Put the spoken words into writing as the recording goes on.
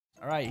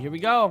All right, here we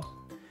go.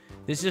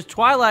 This is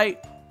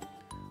Twilight,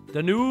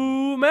 the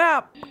new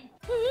map.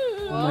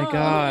 Oh my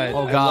god.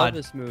 Oh god. I love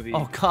this movie.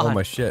 Oh god. Oh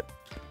my shit.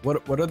 What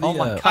are the? Oh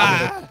my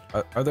god.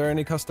 Are there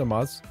any custom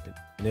mods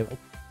enabled?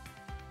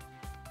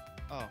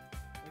 Oh. Look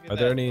at Are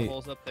there that. any- The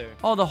hole's up there.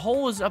 Oh, the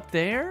hole is up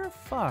there?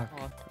 Fuck.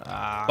 Oh.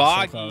 Ah,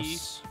 Boggy. so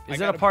close. I Is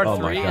got it a a part Oh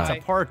my 3? It's a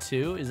God. part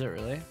 2. Is it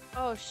really?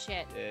 Oh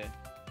shit. Yeah.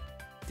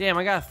 Damn,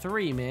 I got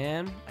 3,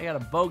 man. I got a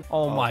bogey.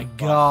 Oh my fuck.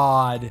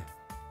 god.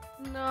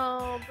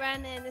 No,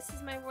 Brennan, this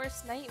is my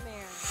worst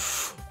nightmare.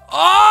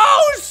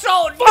 Oh,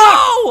 so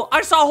no!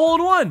 I saw a hole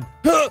in one.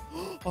 Oh,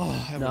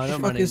 I No, wish- no,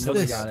 fuck is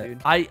nobody this? got it.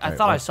 Dude. I Alright,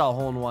 thought I watch. saw a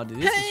hole in one, dude.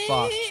 This is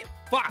fucked.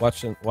 Fuck.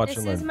 Watch and This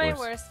learn. is my boys.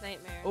 worst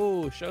nightmare.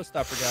 Oh,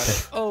 showstopper got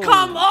it. Oh.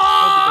 Come on!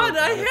 I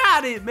I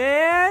had it,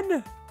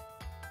 man.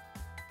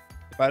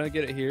 If I don't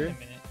get it here, Wait a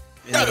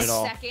minute. end it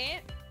all.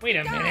 Second. Wait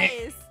a minute.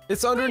 Guys.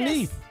 It's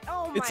underneath.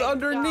 Oh It's my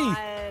underneath.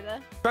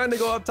 God. Trying to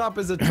go up top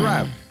is a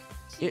trap.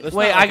 That's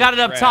Wait, not I like got a it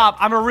up trap. top.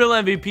 I'm a real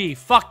MVP.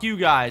 Fuck you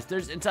guys.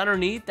 It's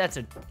underneath. That's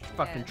a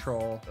fucking Yes.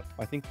 troll.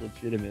 I think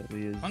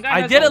legitimately is. One guy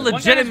I has did a- it one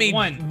guy has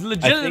one.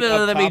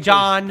 legitimately, top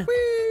John.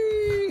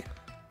 Whee!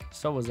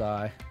 So was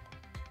I.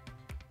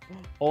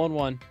 Hole in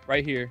one,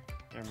 right here.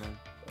 Never mind.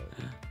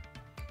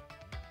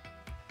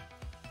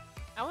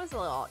 That was a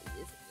little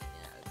easy.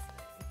 Yeah,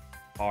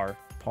 Par.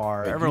 Par.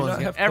 Wait, do you Everyone's not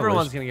gonna, have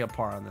everyone's collision? gonna get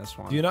par on this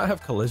one. Do you not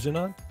have collision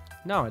on?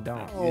 No, I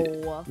don't.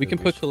 oh. We can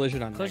put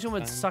collision on. Collision would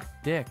next time. suck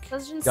dick.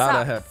 Collision Gotta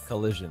sucks. have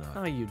collision on.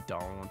 No, you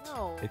don't.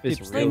 No. It It's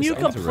keeps real Then you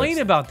things complain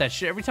interesting. about that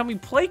shit every time we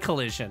play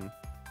Collision.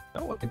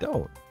 No, I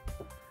don't.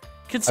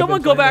 Can someone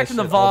been go playing back that to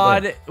the shit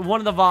all day. VOD,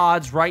 one of the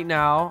VODs right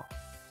now?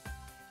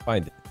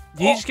 Find it.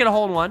 Did you just get a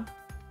hole in one?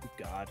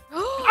 God.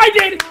 I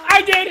did.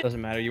 I did.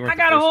 Doesn't matter. You weren't. I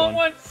got the a first hole in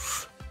one.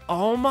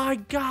 Oh my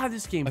god,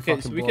 this game Okay,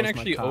 fucking so we can blows my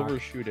actually cock.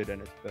 overshoot it,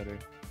 and it's better.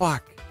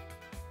 Fuck.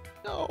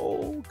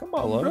 No, come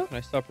on, Hello? bro. Can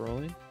I stop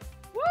rolling?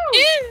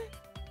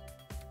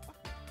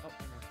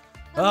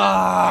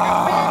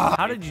 Ah!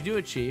 How did you do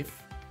it,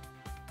 Chief?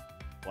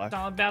 It's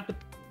all about the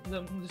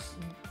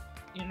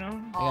you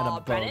know. I got Aw,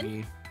 a Brennan?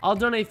 bogey. I'll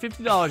donate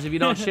 $50 if you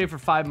don't shave for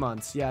 5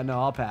 months. Yeah,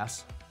 no, I'll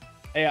pass.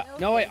 Hey, No,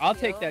 no wait, thank I'll you.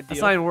 take that That's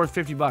deal. not even worth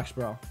 $50,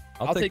 bro.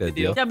 I'll take the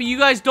deal. Yeah, but you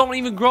guys don't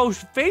even grow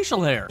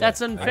facial hair.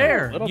 That's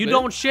unfair. little You bit.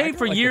 don't I shave got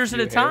for like a years at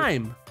few a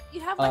time.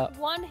 You have like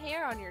one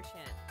hair on your chin.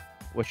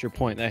 What's your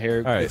point? That hair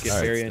All right, could get all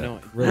right, very Steph.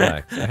 annoying.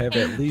 Relax. I have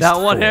at least That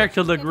one 4. hair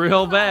could look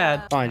real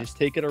bad. Fine, just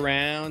take it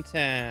around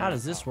town. How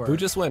does this work? Who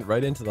just went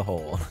right into the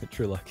hole?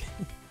 True luck.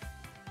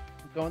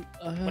 Going,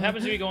 What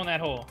happens if you go in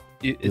that hole?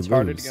 It's You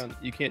harder to lose. go.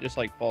 You can't just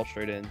like fall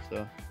straight in.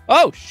 So.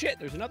 Oh shit!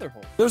 There's another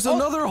hole. There's Oh.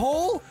 another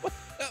hole?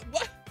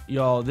 What?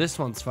 Yo, this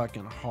one's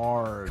fucking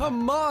hard.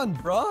 Come on,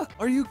 bruh.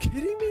 Are you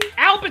kidding me?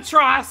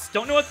 Albatross.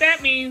 Don't know what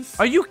that means.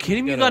 Are you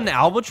kidding me? You got an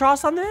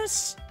albatross on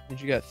this? Did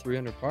you got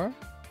 300 par?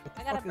 What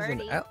the I got a fuck is an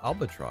birdie.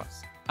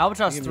 albatross?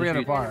 Albatross You can 300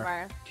 repeat-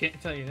 bar.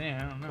 Can't tell you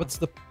that. I don't know.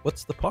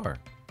 What's the par?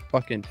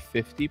 Fucking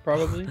 50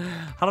 probably.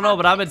 I don't know,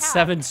 but I'm at Count.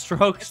 7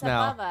 strokes It's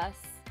now. above us.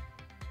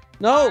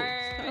 No.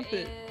 Par Stop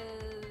it. is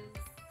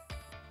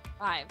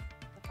 5.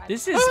 The 5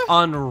 This is is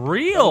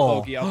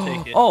unreal. Bogey, I'll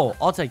take it. Oh,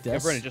 I'll take Yeah,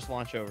 this. Brennan, just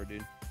launch over,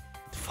 dude.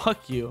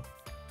 Fuck you.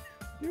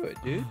 Do it,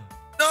 dude.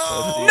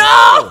 No!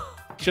 No!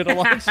 Should have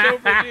launched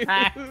over,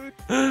 dude.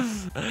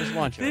 Just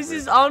launch over. This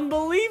is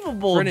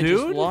unbelievable, Brennan,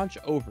 just dude. launch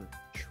over.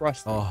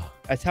 Trust me. Oh,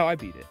 That's how I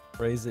beat it.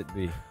 praise it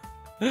be.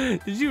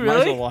 Did you Might as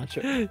well really? launch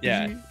it. Did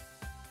Yeah. you-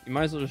 You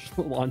might as well just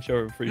launch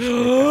over before you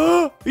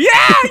strike.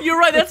 Yeah, you're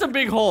right. That's a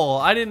big hole.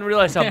 I didn't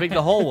realize how big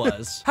the hole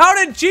was. How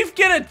did Chief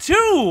get a 2?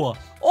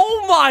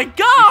 Oh my I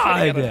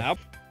got an god.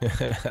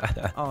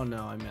 app. Oh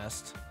no, I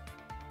missed.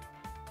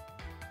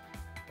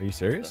 Are you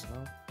serious?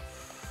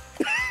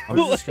 Where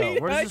does this go?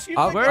 Where, does this,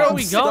 I'm where are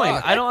we stuck. going?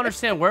 I don't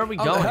understand. Where are we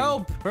going?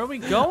 Help. Where are we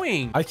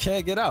going? I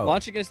can't get out.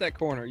 Launch against that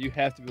corner. You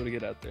have to be able to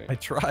get out there. I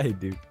tried,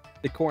 dude.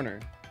 The corner.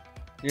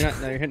 You're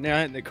not. No, you're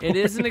not in the corner. It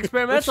is an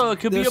experimental. It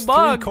could be a There's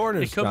bug. 3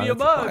 corners, It could John. be a It's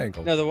bug.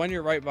 triangle. No, the one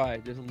you're right by.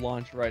 Just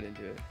launch right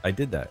into it. I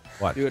did that.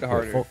 Watch. Do it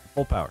harder.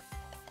 Full power.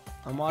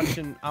 I'm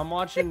watching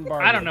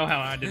Barbie. I don't know how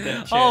I did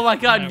that. Shit. Oh my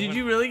god, I did went-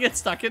 you really get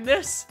stuck in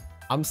this?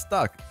 I'm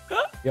stuck.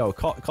 Yo,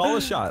 call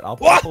a shot. I'll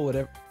pull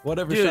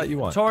whatever Dude, shot you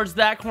want. towards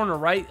that corner,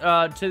 right?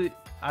 To the,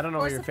 I don't know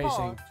Towards where the you're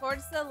pole. facing.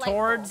 Towards the light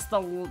Towards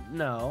pole. the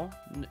no.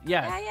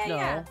 Yeah. Yeah, no.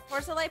 yeah.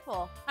 Towards the light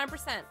pole.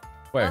 100%.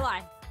 Where? No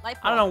lie. Light I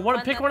pole. don't know. Want to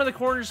One pick that- one of the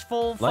corners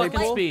full Light fucking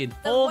pole? speed. The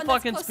Full one that's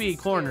fucking closest speed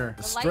to corner.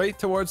 The light- Straight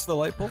towards the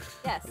light pole,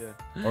 Yes.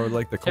 Yeah. or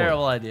like the corner.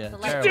 Terrible idea. The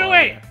light- Terrible Do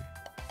it!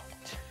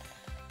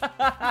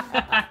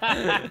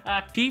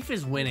 idea. Chief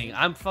is winning.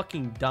 I'm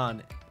fucking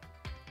done.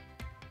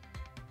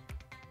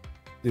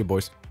 Dude,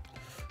 boys.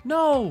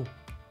 No.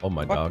 Oh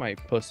my Fuck dog. my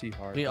pussy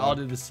heart. We all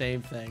did the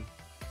same thing.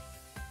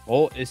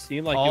 Oh, it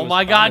seemed like. it Oh was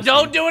my god,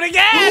 don't promising. do it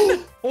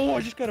again! Oh,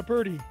 I just got a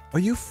birdie. Are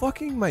you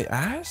fucking my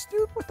ass,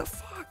 dude? What the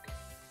fuck?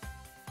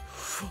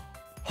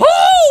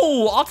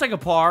 Oh! I'll take a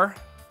par.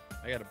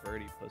 I got a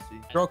birdie, pussy.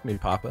 Stroke me,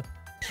 Papa.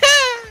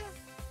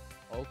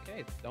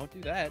 Okay, don't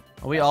do that.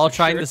 Are we all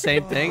trying Sure. the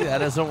same thing? That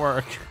doesn't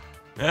work.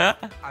 I'm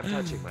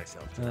touching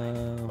myself.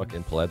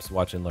 Fucking plebs,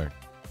 watch and learn.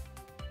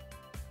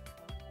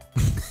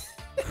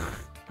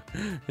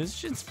 This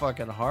shit's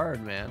fucking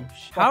hard, man.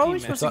 Fucking How are we man.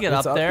 supposed to get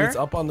up there? It's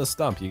up on the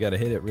stump. You gotta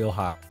hit it real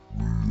hot.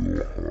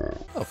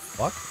 What the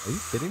fuck? Are you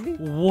kidding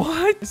me?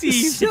 What This the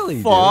is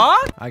silly,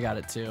 fuck? I got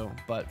it too,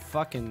 but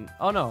fucking.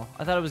 Oh no,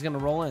 I thought it was gonna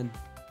roll in.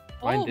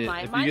 Oh Find it. my,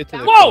 If you mine get to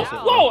the bounced Whoa! close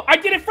out. Whoa! I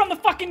did it from the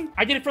fucking.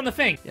 I did it from the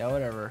thing. Yeah,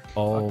 whatever.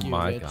 Oh Fuck you,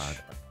 my bitch. god.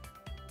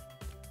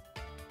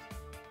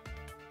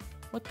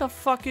 What the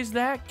fuck is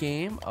that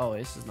game? Oh,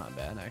 this is not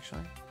bad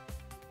actually.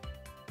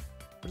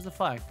 Where's the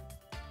flag?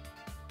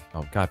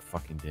 Oh god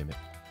fucking damn it.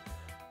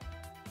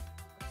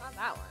 Not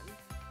that one.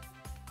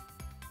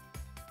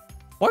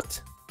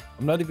 What?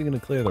 I'm not even gonna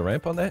clear the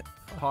ramp on that?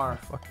 Par.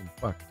 Fucking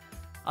fuck.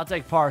 I'll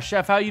take par.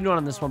 Chef, how you doing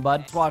on this one,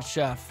 bud? Let's watch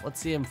Chef. Let's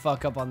see him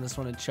fuck up on this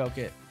one and choke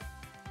it.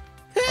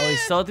 Oh,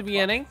 he's still at the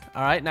beginning.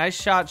 All right, nice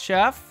shot,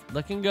 Chef.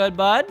 Looking good,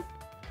 bud.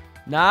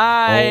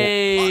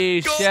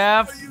 Nice,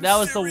 Chef. That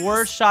was the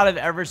worst shot I've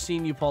ever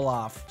seen you pull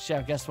off.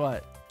 Chef, guess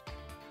what?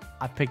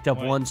 I picked up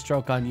What? 1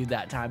 stroke on you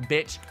that time,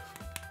 bitch.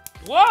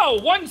 Whoa!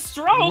 1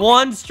 stroke.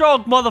 1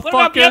 stroke, motherfucker. What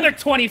about the other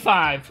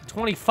 25?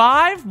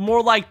 25?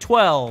 More like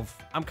 12.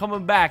 I'm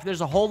coming back.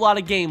 There's a whole lot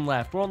of game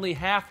left. We're only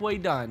halfway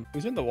done.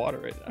 Who's in the water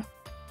right now?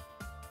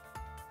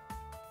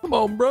 Come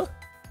on, bro.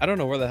 I don't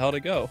know where the hell to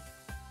go.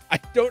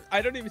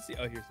 I don't even see.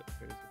 Oh, here's it.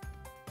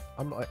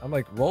 I'm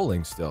like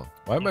rolling still.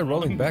 Why am I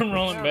rolling I'm backwards?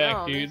 rolling I back,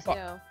 don't know, me dude.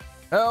 too.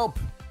 Help!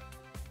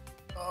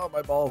 Oh,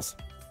 my balls.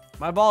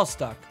 My ball's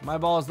stuck. My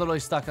ball is literally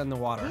stuck in the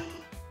water.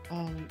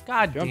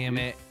 God Jump, damn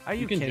dude. it. Are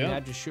you You can kidding me?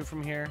 jump. I just shoot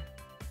from here?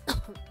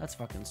 That's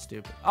fucking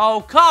stupid.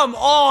 Oh, come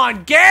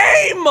on,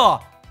 game!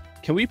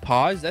 Can we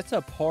pause? That's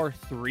a par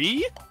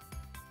 3.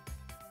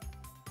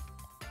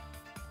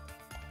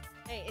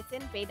 Hey, it's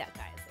in beta,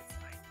 guys. It's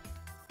fine.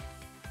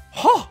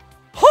 Huh,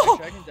 huh.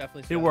 Actually, I can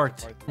definitely see It that's a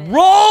worked. par 3.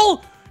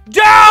 Roll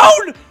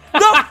down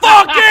the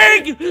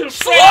fucking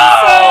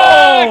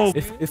slope!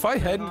 If I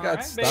hadn't got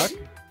Alright, stuck,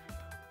 baby.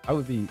 I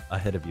would be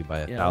ahead of you by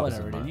a Yeah, thousand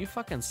whatever, miles. dude. You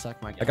fucking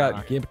suck my cock. I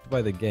got gimped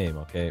by the game,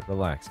 okay?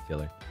 Relax,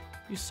 killer.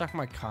 You suck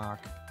my cock.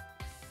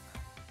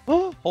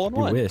 Oh, hole in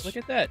You one. wish. Look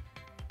at that.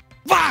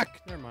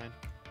 Fuck! Never mind.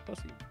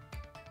 Pussy.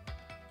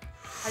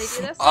 How do you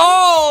do this?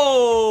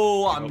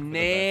 Oh, Go for I'm the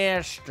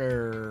best.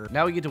 naster.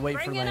 Now we get to wait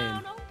Bring for it Lane.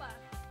 on over.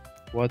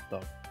 What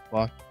the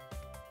fuck?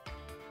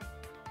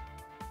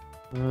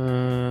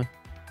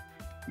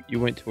 You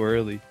went too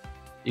early.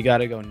 You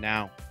gotta go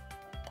now.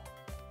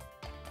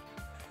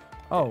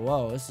 Oh,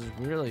 whoa. This is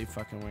really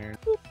fucking weird.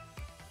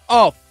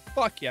 Oh,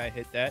 fuck yeah, I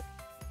hit that.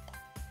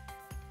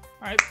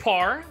 All right,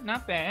 par.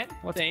 Not bad.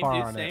 What's Same, par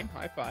dude, on same. it?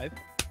 High five.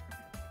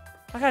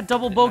 I got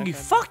double High bogey.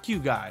 five. Fuck you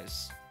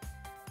guys.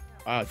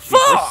 Wow, dude, Fuck,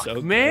 we're so good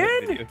at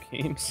man! Video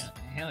games.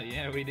 Hell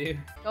yeah, we do.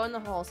 Go in the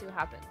hole, see what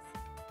happens.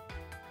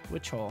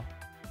 Which hole?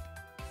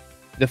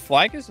 The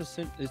flag is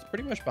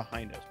pretty much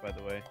behind us, by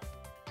the way.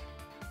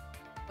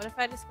 What if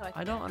I just go like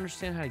I don't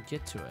understand how to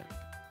get to it.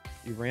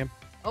 You ramp.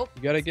 Oh,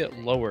 You gotta get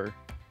excuse me. lower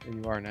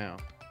than you are now.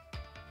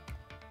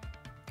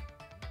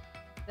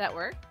 Did that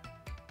work?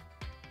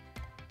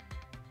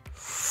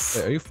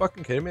 Wait, are you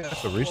fucking kidding me? I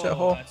have to reach that Oh,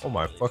 hole? that's Oh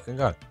my really fucking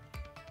god.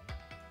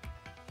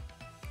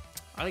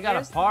 I got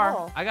Where's a the par.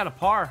 hole? I got a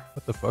par.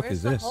 What the fuck Where's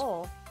is the this?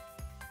 hole?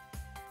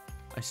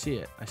 I see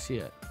it. I see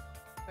it.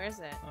 Where's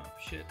it? Oh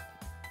shit.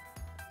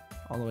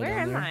 All the way Where down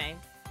am there. I?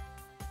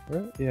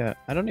 Where? Yeah,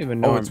 I don't even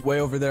know. Oh, it's way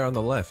over there on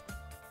the left.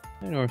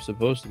 I know where I'm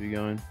supposed to be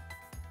going.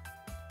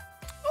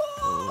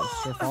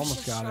 Oh, Surf I'm almost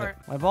just got short.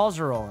 it. My balls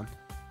are rolling.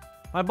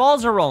 My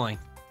balls are rolling.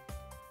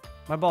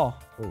 My ball.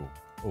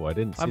 Oh, I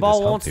didn't see My ball this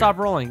hump won't here. stop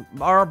rolling.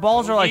 Our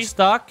balls are like Bogey?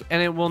 stuck,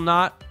 and it will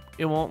not.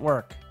 It won't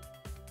work.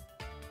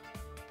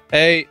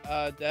 Hey,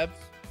 Debs,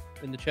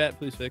 in the chat,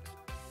 please fix.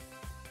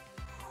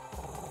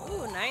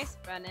 Ooh, nice,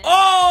 Brennan.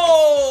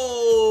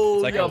 Oh,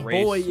 It's like your a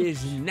race. boy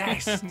is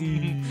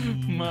nasty.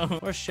 Mo.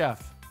 Where's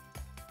Chef?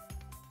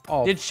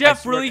 Oh, Did I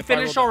Chef swear really if I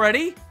finish rolled-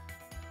 already?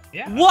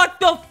 Yeah. What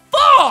the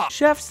fuck?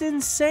 Chef's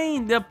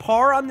insane. The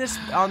par on this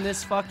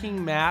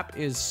fucking map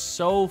is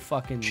so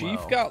fucking Chief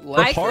low. got The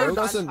less. I par could've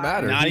doesn't gone far.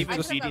 matter. Not He's even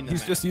just, beating the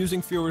he's map. just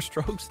using fewer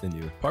strokes than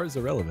you. Par is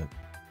irrelevant.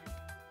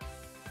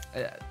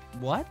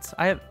 What?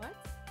 I have. What?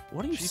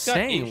 What are you She's got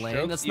saying, 8 Lane?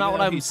 strokes, That's even not what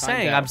though I'm he's timed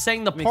saying. out. I'm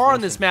saying the Makes par no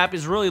on this sense. map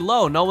is really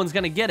low. No one's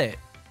gonna get it.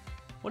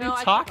 What are No, you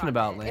I talking could've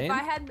about, gotten it. Lane? If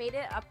I had made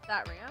it up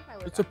that ramp, I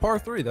would. It's a par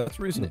 3. That's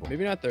reasonable.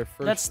 Maybe not their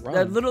first That's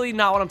run. literally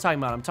not what I'm talking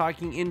about. I'm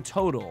talking in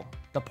total.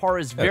 The par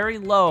is very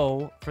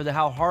low for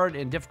how hard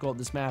and difficult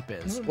this map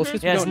is. Well, it's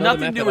 'cause It we has don't know the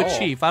nothing to do map at with all.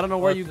 Chief. I don't know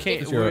where you came,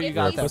 Because you're- where you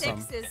got you're a this from.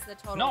 56 is the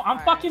total. No, I'm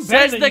par. fucking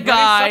better Says than the you, Brennan.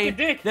 Suck guy a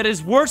dick. that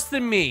is worse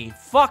than me.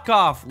 Fuck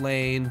off,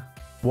 Lane.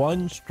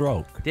 1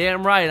 stroke.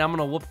 Damn right, I'm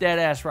gonna whoop that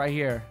ass right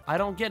here. I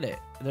don't get it.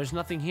 There's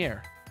nothing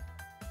here.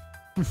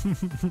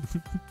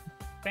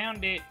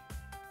 Found it.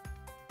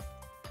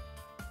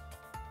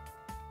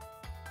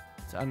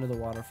 It's under the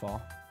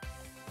waterfall.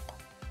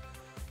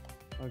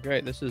 Oh,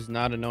 great. This is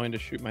not annoying to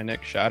shoot my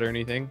next shot or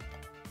anything.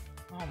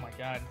 Oh my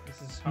god,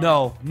 this is hard.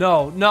 No,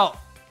 no, no.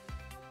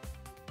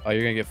 Oh,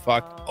 you're gonna get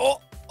fucked.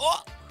 Oh.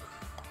 Oh!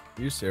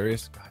 Are you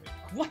serious? God.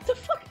 What the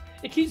fuck?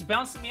 It keeps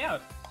bouncing me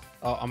out.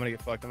 Oh, I'm gonna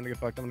get fucked. I'm gonna get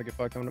fucked. I'm gonna get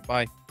fucked. I'm gonna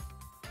bye.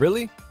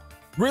 Really?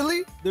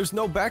 Really? There's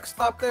no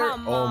backstop there?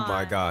 come Oh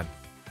my on. god.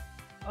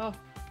 Oh.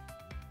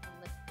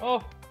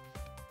 Oh.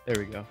 There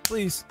we go.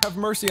 Please have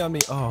mercy on me.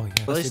 Oh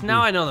yeah. At least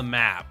now I know the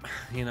map.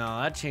 You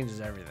know, that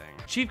changes everything.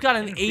 Chief got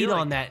an 8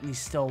 on that and he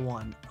still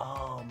won.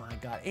 Oh my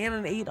god. And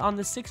an 8 on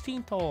the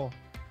 16th hole.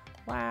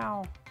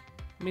 Wow.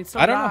 I mean, so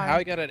I don't know how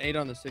he got an 8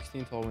 on the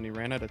 16th hole when he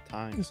ran out of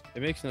time.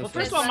 It makes no Well, sense.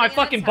 first of all, my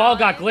fucking ball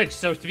got glitched.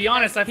 So to be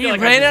honest, I feel He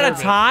like ran I out of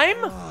deserve time?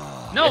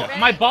 it. No,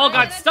 my ball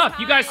got stuck.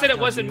 You guys said it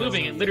wasn't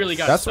moving. It literally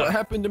got That's stuck. what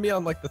happened to me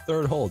on like the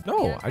 3rd hole.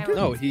 No, Yeah, I didn't.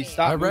 No, he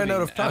stopped. I ran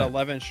out of moving time. at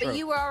 11 But strokes,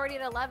 you were already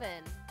at 11.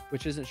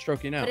 which isn't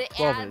stroking out. But it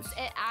 12 adds. is.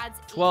 It adds.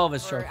 12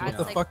 is 8 or stroking adds out. What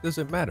the like- fuck does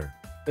it matter?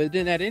 But it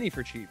didn't add any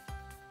for Chief.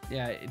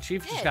 Yeah,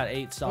 Chief just did. got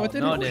 8 No, solid. it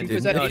didn't. No, it Chief didn't.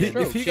 was at No, it 8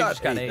 didn't. If he Chief got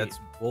just got 8, 8. that's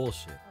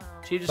bullshit. Oh.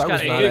 Chief just So I got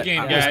was 8. not Good at,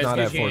 game, I was guys, not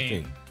good at game.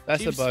 14.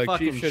 That's Chief's a bug.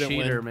 fucking Chief shouldn't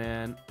cheater, win.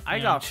 man. I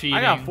Yeah, got cheating.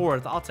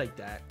 4th. I'll take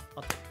that.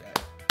 I'll take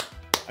that.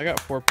 I got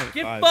 4.5.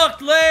 Get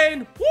fucked,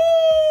 Lane! Woo!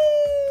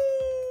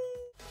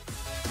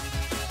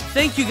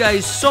 Thank you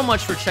guys so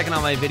much for checking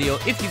out my video.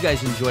 If you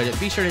guys enjoyed it,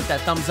 be sure to hit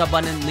that thumbs up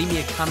button, leave me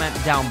a comment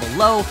down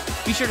below.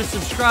 Be sure to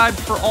subscribe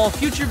for all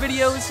future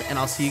videos, and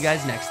I'll see you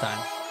guys next time.